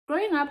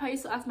Growing up, I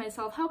used to ask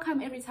myself, how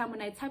come every time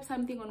when I type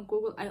something on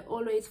Google, I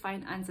always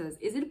find answers?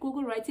 Is it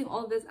Google writing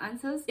all these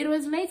answers? It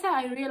was later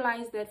I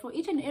realized that for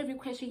each and every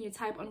question you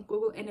type on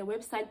Google and a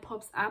website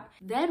pops up,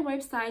 that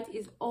website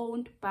is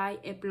owned by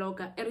a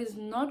blogger. It is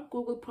not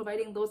Google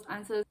providing those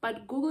answers,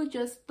 but Google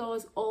just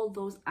stores all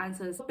those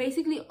answers. So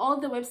basically, all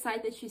the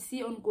websites that you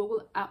see on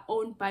Google are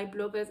owned by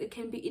bloggers. It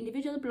can be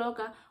individual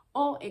blogger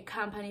or a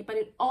company, but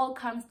it all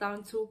comes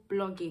down to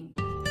blogging.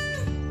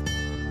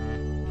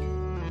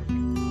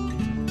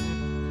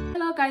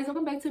 Hello guys,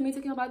 welcome back to me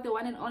talking about the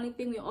one and only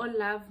thing we all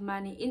love,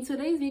 money. In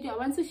today's video, I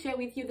want to share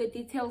with you the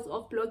details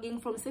of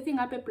blogging, from setting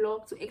up a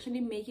blog to actually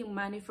making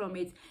money from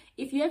it.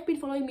 If you have been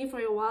following me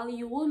for a while,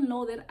 you will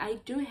know that I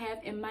do have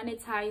a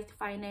monetized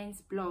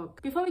finance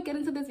blog. Before we get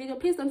into this video,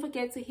 please don't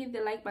forget to hit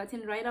the like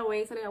button right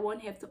away so that I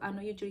won't have to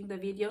annoy you during the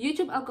video.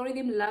 YouTube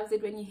algorithm loves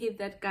it when you hit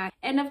that guy.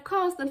 And of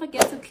course, don't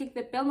forget to click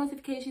the bell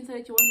notification so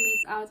that you won't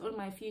miss out on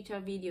my future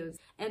videos.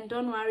 And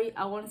don't worry,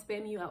 I won't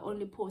spam you. I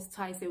only post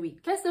twice a week.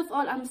 First of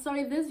all, I'm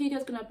sorry this video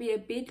is gonna be a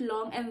bit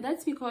long, and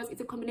that's because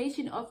it's a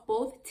combination of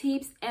both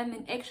tips and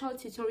an actual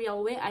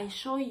tutorial where I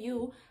show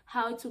you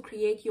how to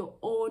create your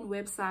own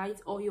website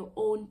or your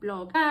own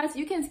blog. But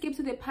you can skip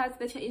to the parts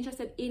that you're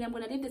interested in. I'm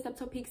going to leave the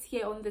subtopics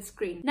here on the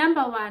screen.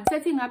 Number one,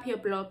 setting up your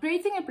blog.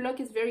 Creating a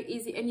blog is very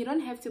easy and you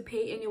don't have to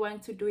pay anyone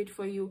to do it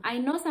for you. I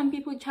know some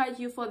people charge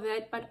you for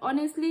that, but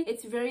honestly,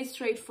 it's very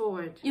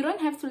straightforward. You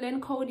don't have to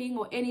learn coding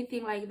or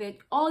anything like that.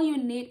 All you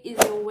need is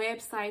a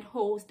website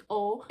host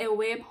or a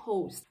web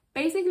host.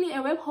 Basically,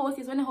 a web host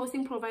is when a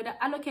hosting provider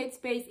allocates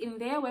space in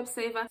their web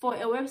server for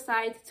a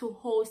website to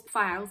host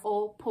files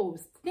or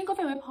posts. Think of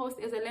a web host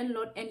as a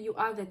landlord and you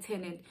are the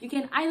tenant. You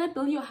can either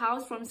build your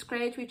house from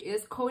scratch, which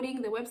is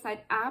coding the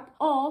website up,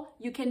 or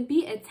you can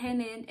be a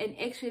tenant and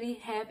actually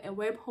have a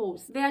web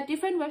host. There are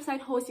different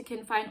website hosts you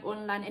can find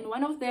online, and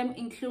one of them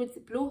includes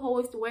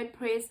Bluehost,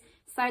 WordPress,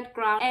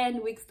 SiteGround,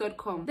 and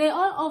Wix.com. They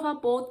all offer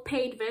both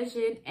paid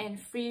version and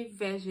free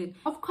version.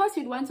 Of course,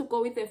 you'd want to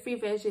go with the free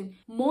version.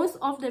 Most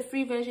of the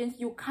free versions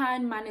you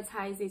can't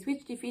monetize it,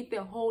 which defeats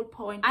the whole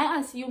point. I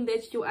assume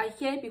that you are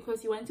here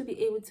because you want to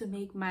be able to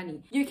make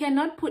money. You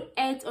cannot put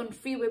ads on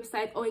free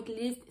website, or at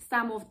least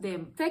some of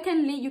them.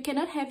 Secondly, you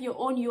cannot have your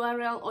own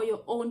URL or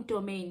your own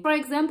domain. For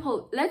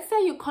example, let's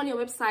say you call your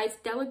website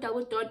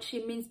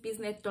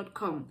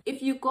www.shemeansbusiness.com.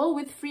 If you go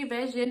with free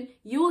version,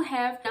 you'll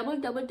have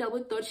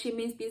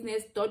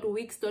www.shemeansbusiness.wix.com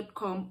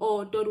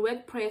or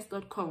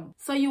 .wordpress.com.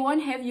 So you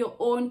won't have your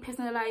own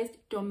personalized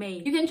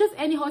domain. You can choose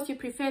any host you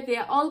prefer. They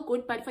are all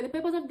good, but for the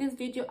purpose of this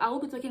video, I will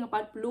be talking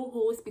about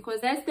Bluehost because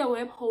that's the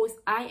web host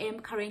I am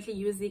currently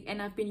using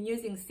and I've been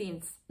using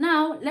since.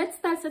 Now, let's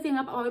start setting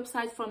up our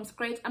website from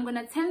scratch. I'm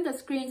gonna turn the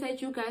screen so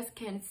that you guys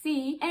can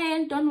see,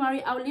 and don't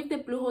worry, I'll leave the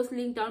Bluehost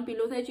link down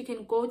below so that you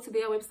can go to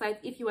their website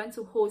if you want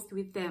to host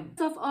with them.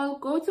 First of all,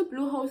 go to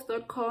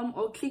bluehost.com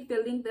or click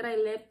the link that I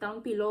left down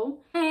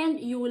below and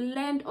you will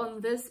land on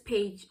this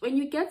page. When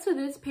you get to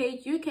this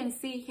page, you can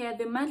see here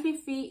the monthly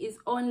fee is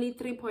only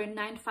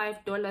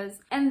 $3.95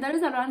 and that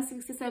is around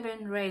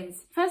 67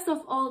 rands. First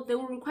of all, they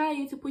will require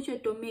you to put your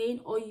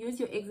domain or use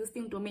your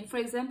existing domain. For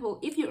example,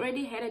 if you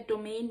already had a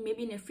domain,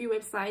 maybe in a free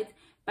website,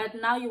 but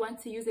now you want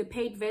to use a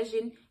paid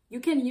version, you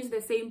can use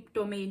the same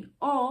domain,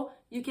 or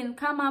you can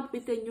come up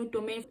with a new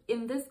domain.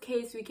 In this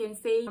case, we can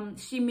say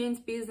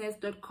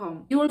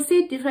shemeansbusiness.com. You will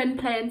see different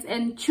plans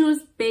and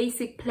choose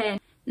basic plan.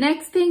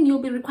 Next thing,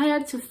 you'll be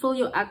required to fill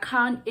your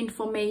account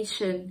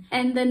information,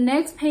 and the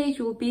next page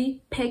will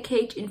be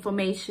package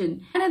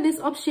information. Under this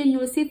option, you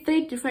will see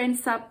 3 different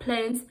sub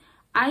plans.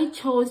 I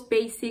chose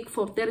basic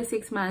for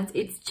 36 months.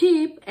 It's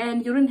cheap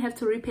and you don't have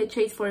to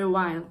repurchase for a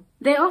while.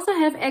 They also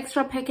have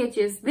extra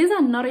packages. These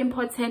are not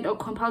important or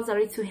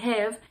compulsory to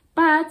have,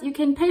 but you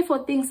can pay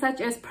for things such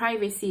as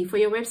privacy for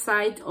your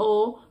website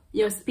or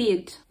your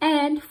speed.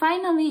 And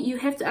finally, you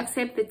have to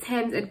accept the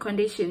terms and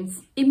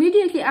conditions.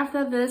 Immediately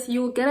after this,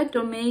 you will get a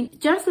domain.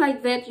 Just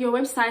like that, your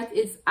website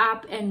is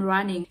up and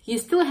running. You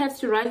still have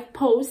to write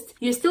posts.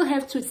 You still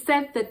have to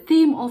set the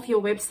theme of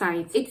your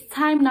website. It's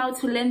time now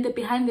to learn the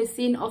behind the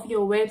scene of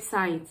your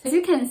website. As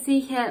you can see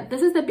here,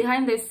 this is the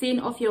behind the scene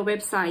of your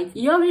website.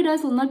 Your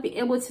readers will not be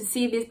able to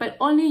see this, but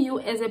only you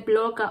as a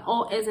blogger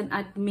or as an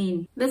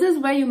admin. This is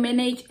where you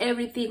manage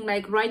everything,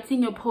 like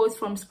writing your posts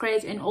from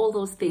scratch and all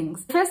those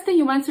things. The first thing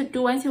you want to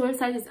do once your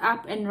website is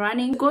up and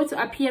running, go to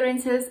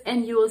appearances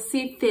and you will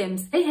see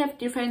themes. They have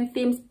different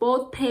themes,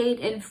 both paid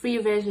and free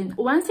version.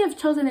 Once you have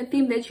chosen a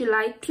theme that you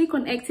like, click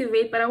on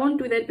activate, but I won't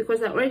do that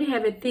because I already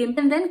have a theme.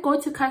 And then go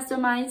to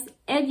customize,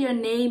 add your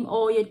name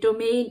or your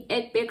domain,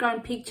 add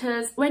background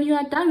pictures. When you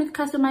are done with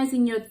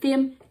customizing your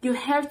theme, you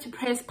have to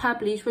press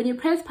publish. When you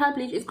press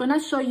publish, it's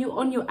gonna show you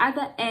on your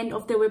other end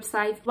of the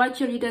website what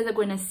your readers are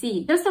gonna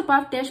see. Just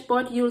above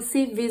dashboard, you'll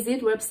see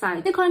visit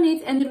website. Click on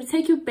it and it will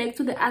take you back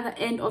to the other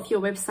end of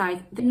your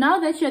website. Now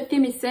that your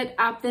theme is set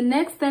up, the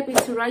next step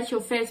is to write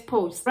your first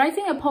post.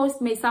 Writing a post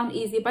may sound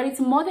easy, but it's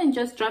more than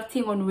just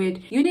drafting on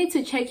Word. You need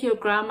to check your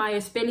grammar,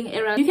 your spelling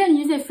errors. You can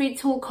use a free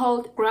tool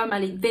called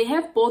Grammarly. They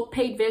have both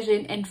paid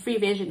version and free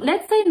version.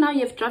 Let's say now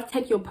you've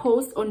drafted your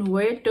post on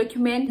Word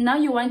document. Now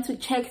you want to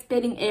check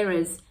spelling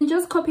errors.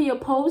 Just copy your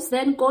post,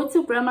 then go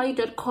to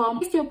grammarly.com,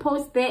 paste your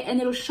post there, and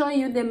it'll show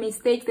you the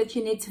mistakes that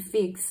you need to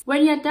fix.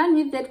 When you're done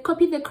with that,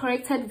 copy the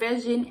corrected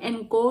version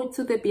and go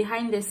to the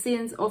behind the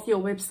scenes of your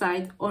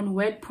website on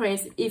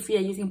WordPress if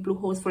you're using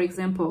Bluehost, for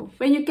example.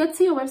 When you get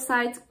to your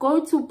website,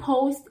 go to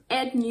post,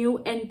 add new,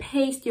 and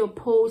paste your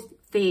post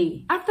there.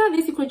 After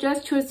this, you could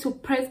just choose to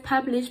press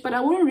publish, but I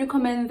wouldn't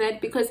recommend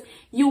that because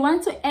you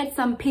want to add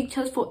some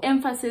pictures for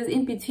emphasis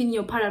in between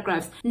your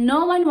paragraphs.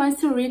 No one wants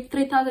to read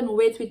 3,000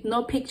 words with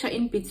no picture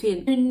in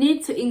between. You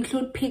need to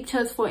include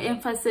pictures for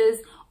emphasis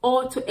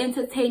or to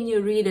entertain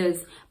your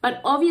readers,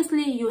 but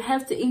obviously you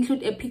have to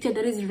include a picture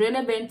that is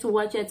relevant to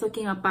what you're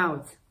talking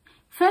about.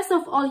 First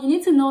of all, you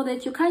need to know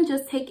that you can't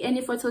just take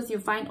any photos you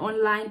find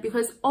online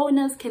because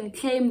owners can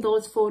claim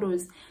those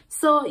photos.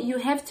 So you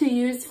have to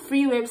use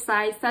free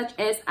websites such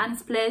as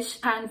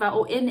Unsplash, Canva,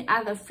 or any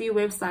other free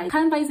website.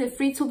 Canva is a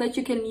free tool that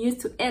you can use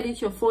to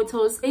edit your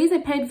photos. There is a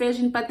paid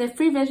version, but the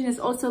free version is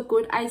also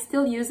good. I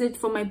still use it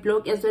for my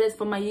blog as well as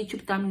for my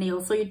YouTube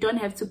thumbnail, so you don't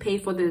have to pay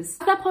for this.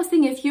 After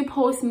posting a few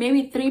posts,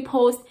 maybe 3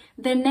 posts,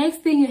 the next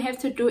thing you have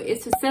to do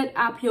is to set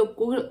up your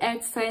Google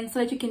AdSense so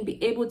that you can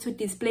be able to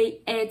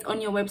display ads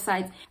on your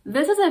website.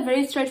 This is a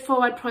very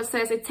straightforward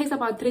process. It takes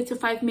about 3 to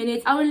 5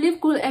 minutes. I will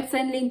leave Google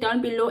AdSense link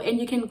down below and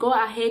you can go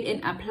ahead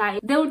and apply.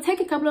 They will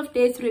take a couple of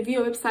days to review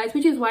your website,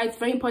 which is why it's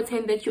very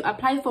important that you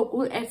apply for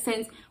Google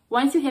AdSense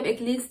once you have at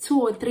least 2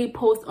 or 3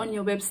 posts on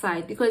your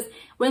website, because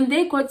when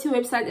they go to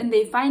your website and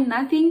they find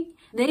nothing,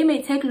 they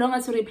may take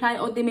longer to reply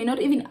or they may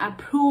not even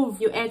approve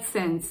your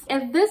AdSense.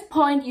 At this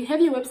point, you have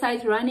your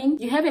website running,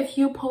 you have a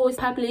few posts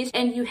published,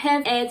 and you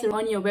have ads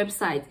on your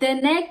website. The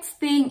next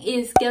thing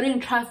is getting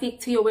traffic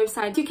to your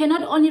website. You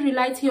cannot only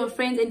rely to your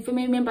friends and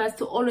family members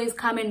to always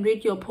come and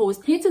read your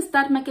post. You need to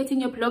start marketing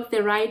your blog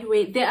the right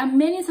way. There are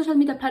many social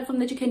media platforms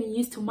that you can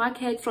use to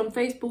market, from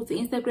Facebook to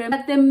Instagram,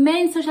 but the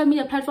main social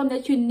media platform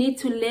that you need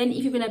to learn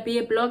if you're going to be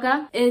a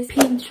blogger is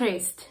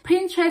Pinterest.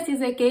 Pinterest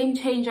is a game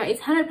changer.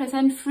 It's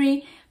 100%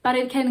 free, but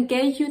it can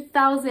get you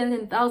thousands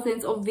and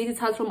thousands of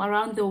visitors from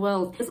around the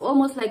world. It's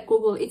almost like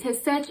Google. It's a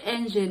search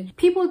engine.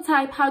 People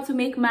type how to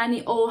make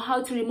money or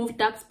how to remove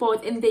dark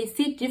spots and they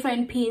see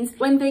different pins.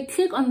 When they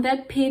click on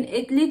that pin,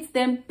 it leads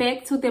them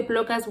back to the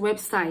blogger's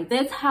website.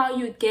 That's how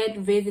you get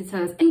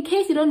visitors. In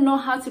case you don't know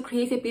how to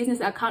create a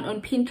business account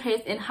on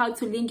Pinterest and how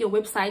to link your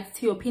website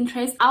to your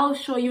Pinterest, I'll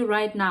show you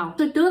right now.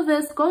 To do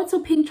this, go to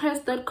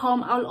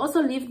pinterest.com. I'll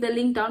also leave the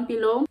link down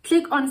below.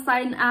 Click on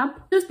sign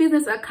up, choose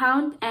business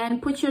account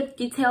and put your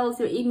details,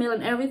 your email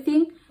and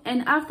everything,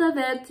 and after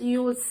that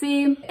you will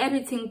see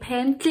editing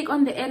pen. Click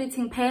on the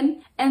editing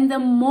pen, and the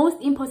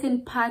most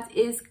important part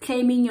is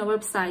claiming your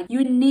website.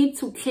 You need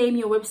to claim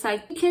your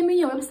website. Claiming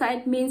your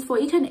website means for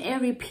each and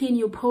every pin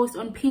you post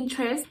on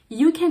Pinterest,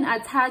 you can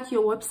attach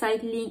your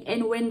website link,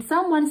 and when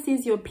someone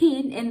sees your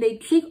pin and they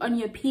click on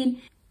your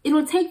pin, it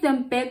will take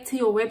them back to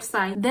your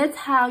website. That's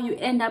how you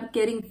end up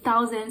getting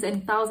thousands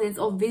and thousands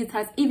of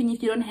visitors, even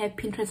if you don't have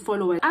Pinterest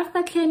followers.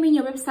 After claiming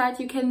your website,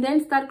 you can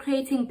then start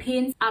creating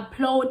pins,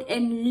 upload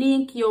and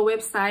link your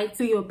website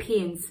to your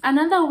pins.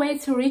 Another way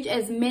to reach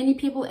as many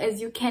people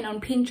as you can on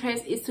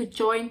Pinterest is to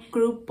join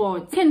group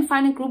boards. You can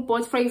find group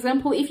boards. For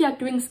example, if you are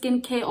doing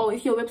skincare or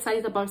if your website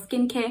is about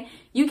skincare,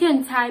 you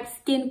can type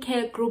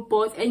skincare group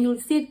boards and you'll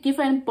see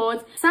different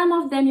boards. Some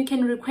of them you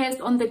can request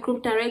on the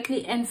group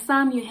directly and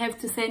some you have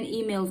to send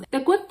emails.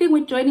 The good thing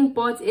with joining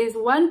boards is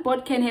one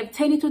board can have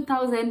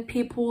 22,000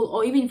 people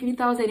or even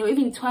 50,000 or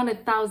even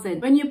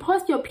 200,000. When you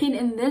post your pin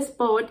in this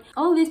board,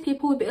 all these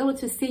people will be able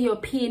to see your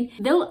pin.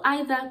 They'll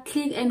either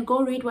click and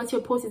go read what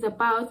your post is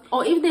about,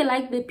 or if they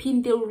like the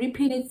pin, they'll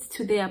repin it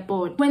to their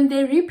board. When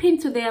they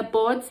repin to their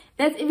boards,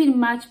 that's even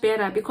much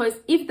better, because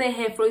if they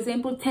have, for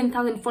example,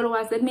 10,000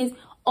 followers, that means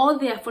all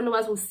their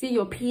followers will see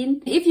your pin.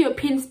 If your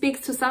pin speaks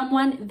to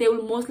someone, they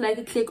will most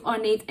likely click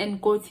on it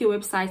and go to your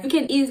website. You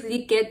can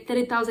easily get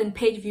 30,000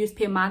 page views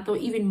per month or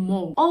even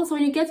more. Also,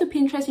 when you get to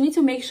Pinterest, you need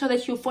to make sure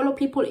that you follow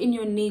people in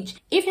your niche.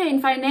 If you're in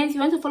finance, you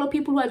want to follow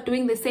people who are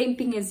doing the same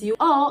thing as you.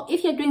 Or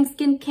if you're doing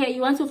skincare, you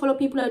want to follow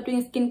people who are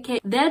doing skincare.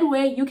 That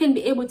way, you can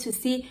be able to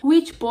see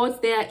which boards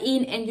they are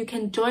in and you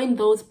can join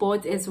those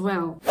boards as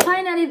well.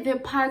 Finally, the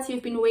part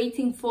you've been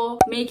waiting for,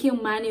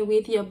 making money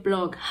with your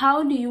blog.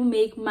 How do you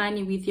make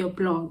money with your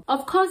blog?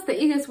 Of course,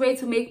 the easiest way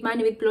to make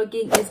money with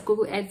blogging is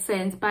Google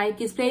AdSense, by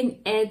displaying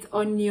ads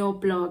on your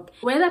blog.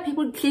 Whether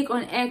people click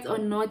on ads or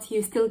not,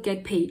 you still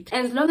get paid.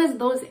 As long as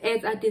those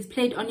ads are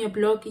displayed on your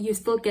blog, you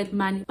still get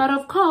money. But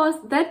of course,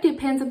 that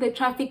depends on the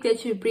traffic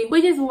that you bring,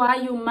 which is why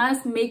you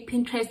must make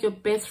Pinterest your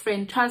best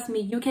friend. Trust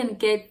me, you can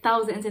get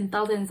thousands and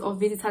thousands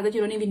of visitors that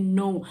you don't even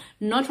know.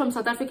 Not from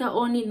South Africa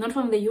only, not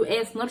from the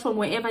US, not from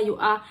wherever you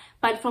are,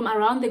 but from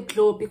around the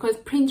globe, because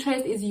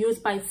Pinterest is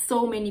used by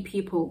so many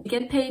people. You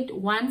get paid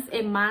once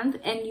a month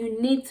and you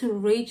need to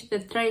reach the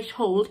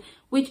threshold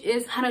which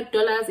is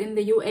 $100 in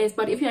the US,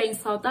 but if you are in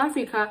South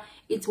Africa,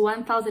 it's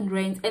 1,000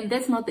 rands, and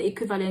that's not the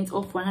equivalent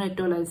of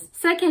 $100.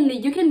 Secondly,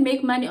 you can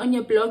make money on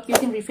your blog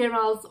using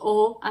referrals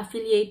or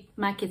affiliate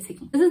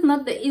marketing. This is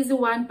not the easy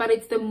one, but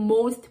it's the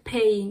most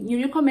paying.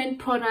 You recommend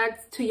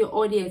products to your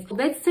audience.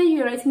 Let's say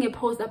you're writing a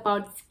post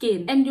about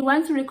skin and you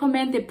want to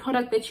recommend the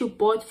product that you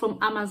bought from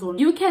Amazon.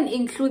 You can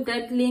include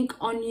that link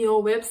on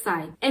your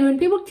website, and when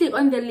people click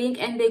on the link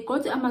and they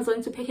go to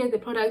Amazon to purchase the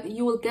product,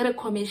 you will get a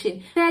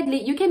commission.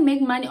 Thirdly, you can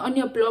make money on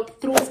your blog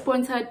through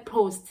sponsored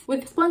posts.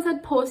 With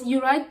sponsored posts,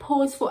 you write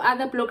posts for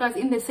other bloggers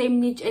in the same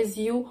niche as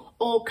you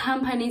or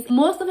companies.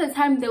 Most of the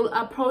time they will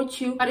approach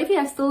you, but if you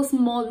are still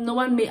small, no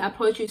one may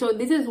approach you. So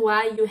this is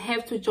why you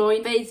have to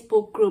join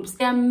Facebook groups.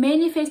 There are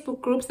many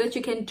Facebook groups that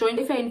you can join.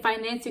 If you're in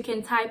finance, you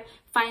can type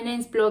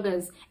finance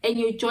bloggers and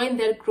you join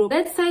that group.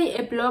 Let's say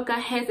a blogger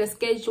has a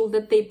schedule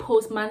that they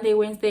post Monday,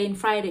 Wednesday and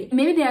Friday.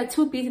 Maybe they are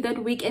too busy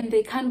that week and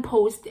they can't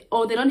post,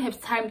 or they don't have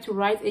time to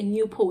write a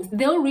new post.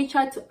 They'll reach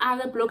out to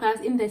other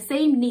bloggers in the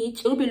same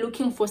niche. They'll be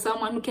looking for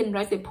someone who can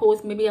write a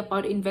post maybe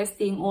about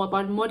investing or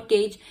about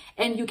mortgage,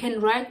 and you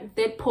can write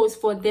that post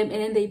for them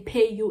and then they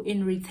pay you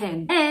in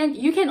return. And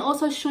you can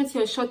also shoot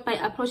your shot by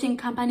approaching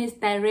companies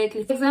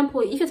directly. For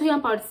example, if you're talking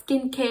about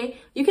skincare,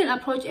 you can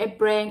approach a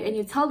brand and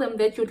you tell them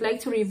that you'd like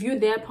to review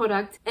their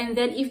product, and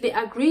then if they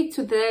agree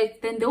to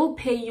that, then they will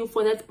pay you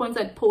for that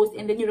sponsored post,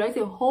 and then you write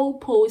a whole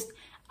post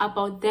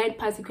about that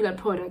particular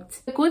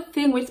product. The good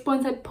thing with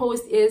sponsored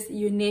posts is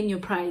you name your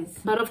price,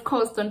 but of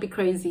course don't be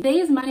crazy. There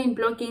is money in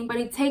blogging, but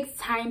it takes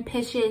time,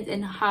 patience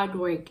and hard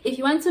work. If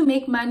you want to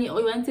make money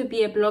or you want to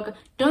be a blogger,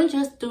 don't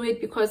just do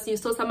it because you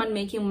saw someone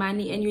making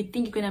money and you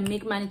think you're gonna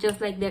make money just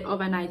like that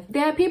overnight.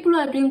 There are people who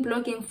are doing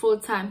blogging full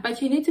time,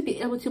 but you need to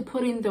be able to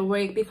put in the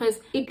work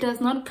because it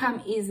does not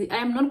come easy. I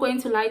am not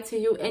going to lie to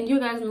you, and you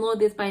guys know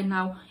this by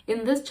now.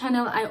 In this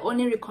channel, I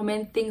only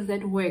recommend things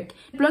that work.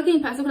 Blogging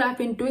in particular, I've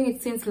been doing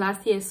it since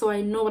last year, so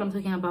I know what I'm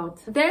talking about.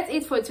 That's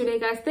it for today,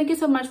 guys. Thank you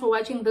so much for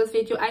watching this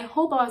video. I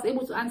hope I was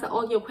able to answer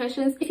all your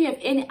questions. If you have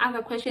any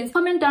other questions,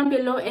 comment down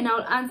below and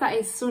I'll answer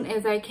as soon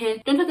as I can.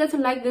 Don't forget to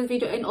like this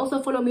video and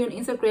also follow me on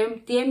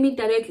Instagram. DM me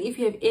directly if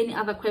you have any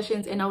other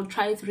questions and I'll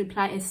try to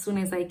reply as soon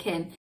as I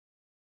can.